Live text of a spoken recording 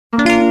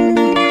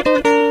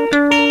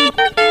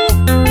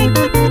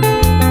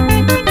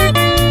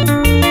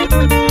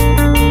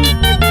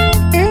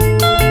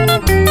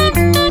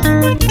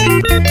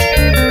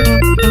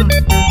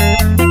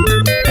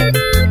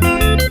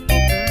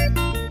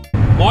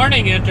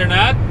morning,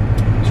 Internet.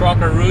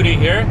 Trucker Rudi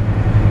here.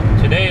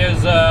 Today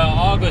is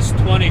August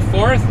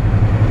 24th.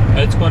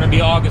 It's going to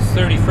be August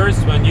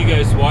 31st when you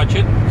guys watch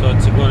it, so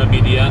it's going to be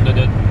the end of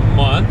the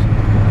month.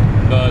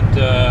 But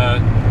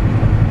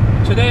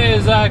today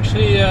is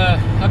actually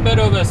a bit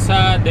of a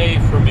sad day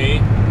for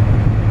me.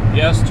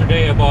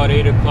 Yesterday, about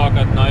 8 o'clock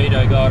at night,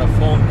 I got a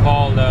phone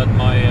call that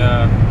my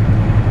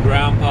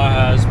grandpa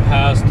has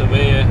passed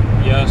away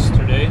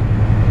yesterday.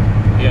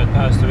 He had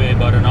passed away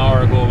about an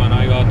hour ago when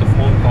I got the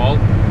phone call.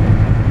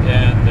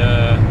 And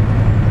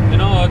you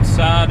know, it's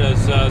sad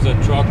as a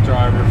truck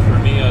driver, for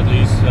me at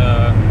least.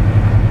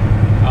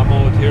 I'm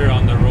out here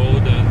on the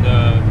road, and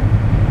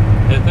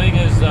the thing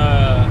is,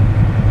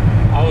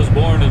 I was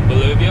born in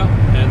Bolivia,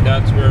 and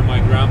that's where my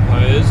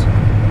grandpa is,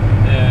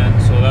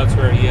 and so that's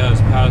where he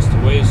has passed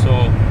away.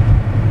 So,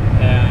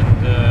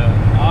 and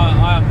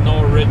I'm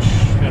no rich,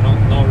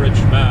 no rich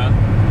man,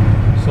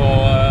 so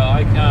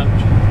I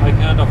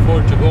can't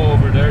afford to go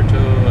over there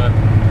to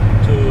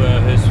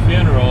his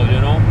funeral,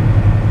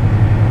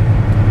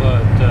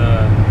 But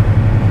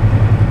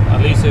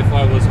at least if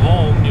I was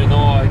home,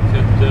 I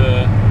could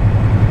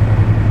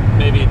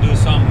maybe do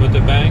something with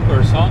the bank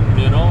or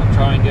something,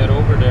 try and get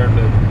over there.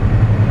 But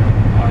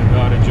I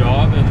got a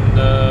job and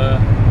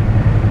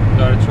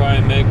gotta try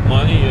and make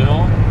money, and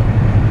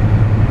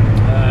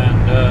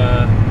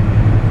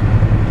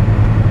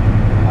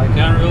I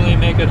can't really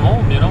make it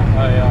home,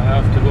 I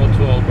have to go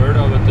to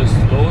Alberta with this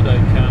load. I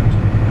can't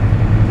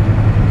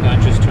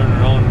just turn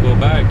around and go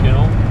back,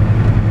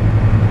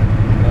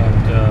 But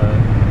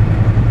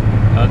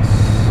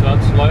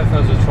that's life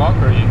as a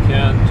trucker. You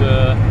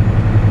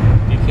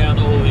can't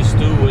always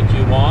do what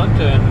you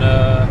want, and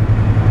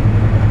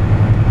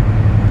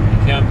you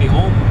can't be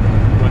home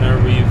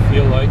whenever you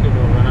feel like it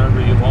or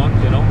whenever you want,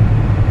 You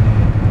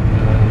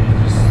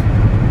just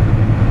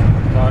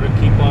gotta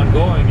keep on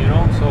going,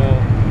 So,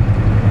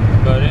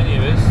 but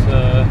anyways,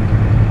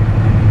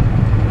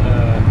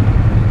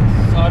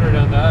 other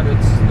than that,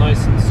 it's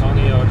nice and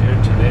sunny out here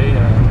today.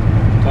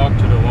 Talked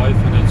to the wife,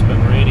 and it's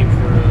been raining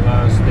for the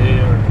last day,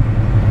 or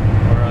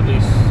at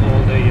least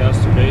all day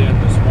yesterday, and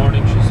this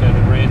morning she said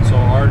it rained so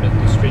hard that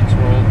the streets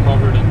were all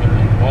covered in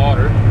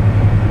water.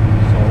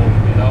 So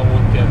hopefully that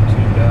won't get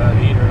too bad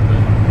either.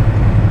 But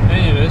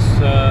anyways,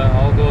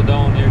 I'll go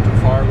down here to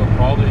Fargo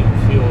probably and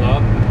fuel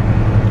up,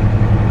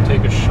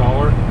 take a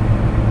shower,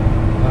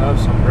 have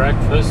some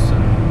breakfast,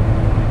 and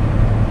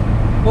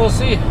we'll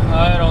see.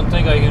 I don't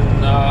think I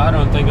can. I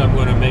don't think I'm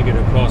going to make it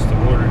across the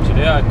border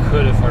today. I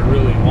could if I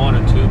really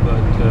wanted to,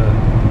 but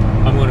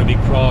I'm going to be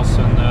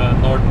crossing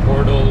North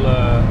Portal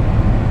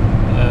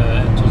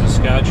into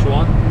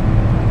Saskatchewan,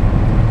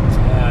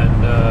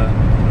 and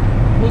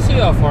we'll see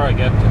how far I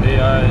get today.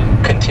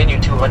 Continue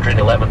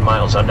 211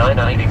 miles on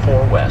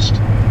 994 West.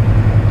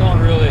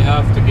 Don't really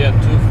have to get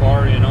too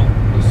far,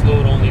 This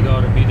load only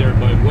got to be there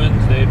by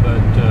Wednesday,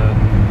 but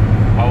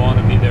I want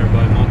to be there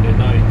by Monday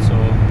night, so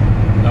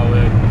that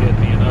way I can get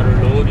me another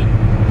load and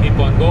keep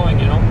on going,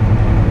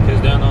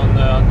 because then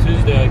on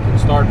Tuesday I can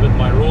start with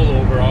my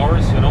rollover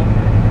hours, and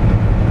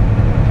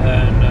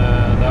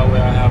that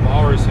way I have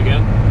hours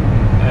again,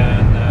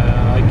 and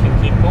I can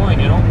keep going,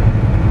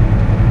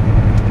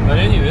 But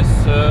anyways,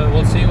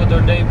 we'll see what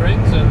our day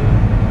brings, and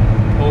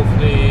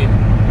hopefully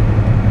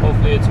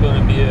it's going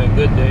to be a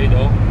good day,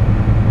 though,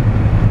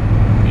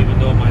 even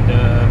though my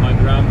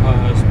grandpa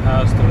has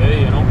passed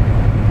away,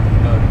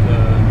 But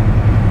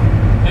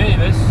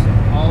anyways,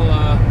 I'll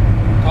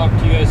talk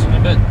to you guys in a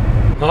bit.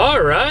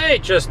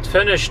 Alright, just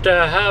finished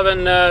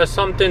having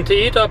something to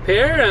eat up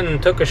here,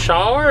 and took a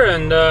shower,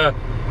 and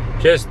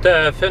just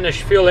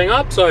finished fueling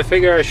up. So I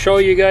figure I'd show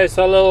you guys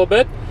a little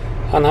bit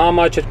on how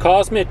much it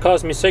cost me. It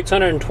cost me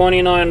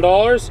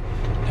 $629,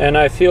 and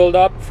I fueled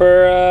up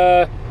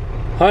for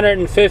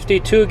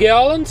 152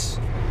 gallons.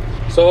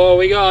 So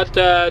we got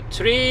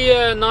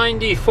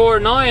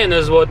 $394.9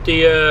 is what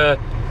the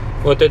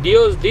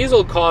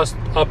diesel cost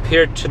up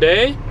here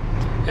today.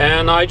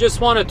 And I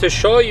just wanted to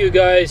show you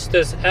guys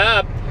this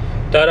app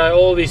that I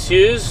always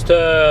use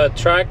to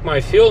track my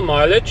fuel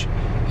mileage.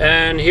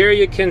 And here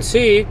you can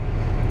see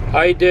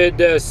I did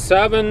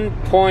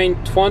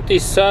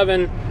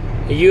 7.27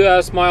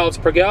 US miles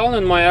per gallon,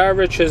 and my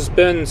average has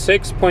been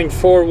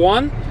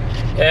 6.41,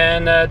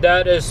 and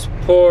that is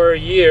per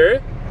year.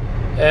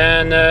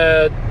 And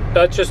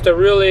that's just a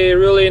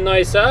really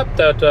nice app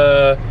that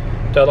I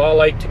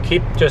like to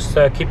keep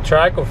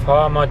track of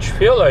how much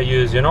fuel I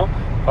use,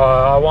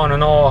 I want to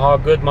know how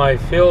good my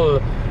fuel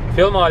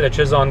mileage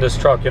is on this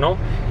truck,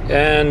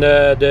 And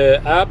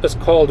the app is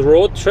called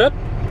Road Trip,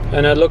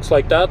 and it looks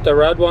like that, the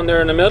red one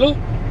there in the middle.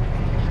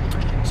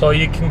 So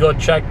you can go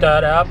check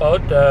that app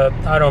out.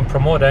 I don't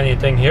promote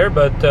anything here,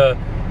 but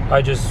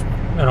I just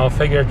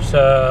figured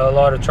a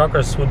lot of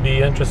truckers would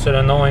be interested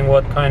in knowing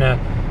what kind of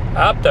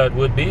app that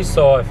would be,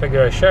 so I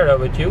figured I'd share that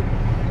with you.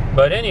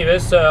 But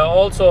anyways,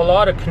 also a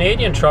lot of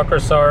Canadian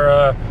truckers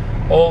are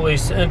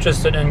always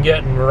interested in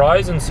getting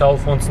Verizon cell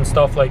phones and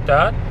stuff like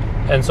that,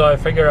 and so I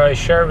figure I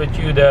share with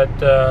you that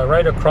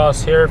right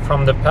across here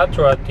from the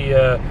Petro at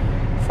the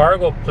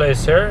Fargo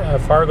place here,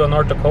 Fargo,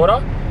 North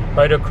Dakota.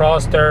 Right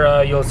across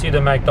there, you'll see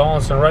the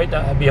McDonald's, and right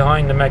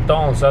behind the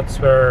McDonald's, that's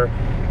where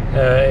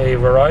a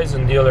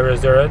Verizon dealer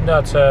is there. And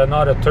that's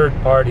not a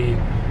third-party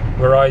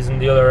Verizon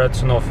dealer;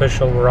 it's an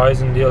official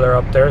Verizon dealer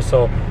up there.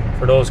 So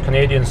for those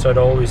Canadians that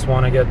always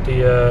want to get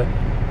the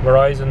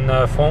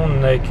Verizon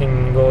phone, they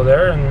can go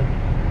there and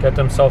get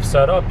themselves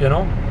set up, you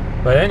know.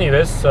 But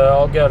anyways,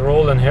 I'll get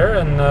rolling here,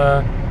 and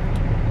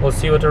we'll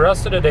see what the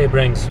rest of the day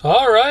brings.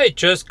 All right,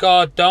 just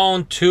got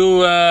down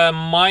to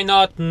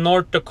Minot,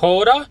 North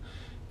Dakota.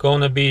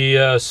 Gonna be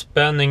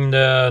spending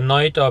the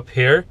night up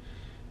here.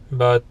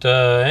 But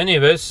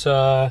anyways,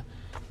 I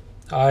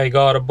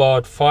got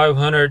about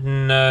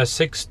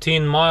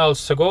 516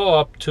 miles to go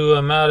up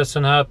to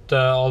Madison Hat,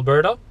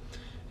 Alberta.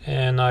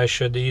 And I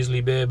should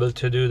easily be able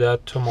to do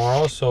that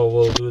tomorrow. So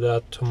we'll do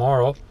that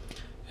tomorrow.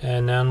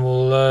 And then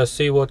we'll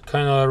see what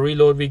kind of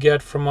reload we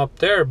get from up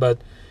there. But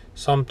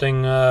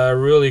something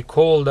really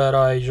cool that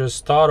I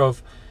just thought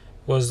of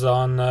was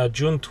on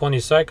June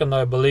 22nd,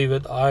 I believe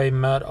it, I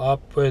met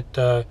up with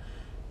Trucker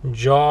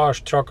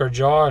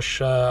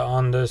Josh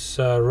on this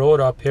road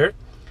up here,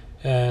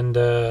 and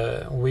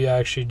we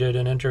actually did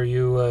an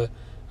interview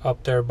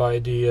up there by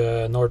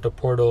the North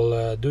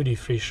Dakota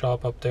duty-free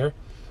shop up there.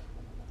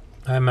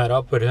 I met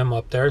up with him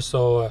up there,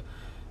 so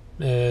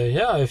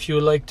yeah, if you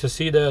like to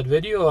see that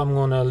video, I'm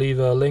gonna leave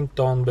a link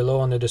down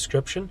below in the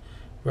description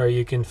where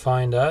you can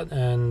find that,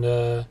 and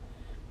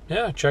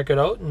yeah, check it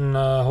out, and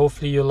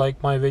hopefully you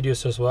like my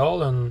videos as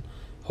well, and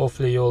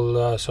hopefully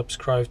you'll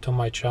subscribe to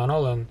my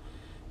channel, and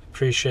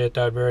appreciate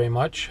that very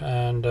much.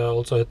 And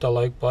also hit the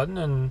like button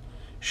and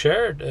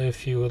share it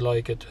if you would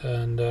like it,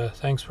 and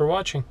thanks for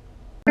watching.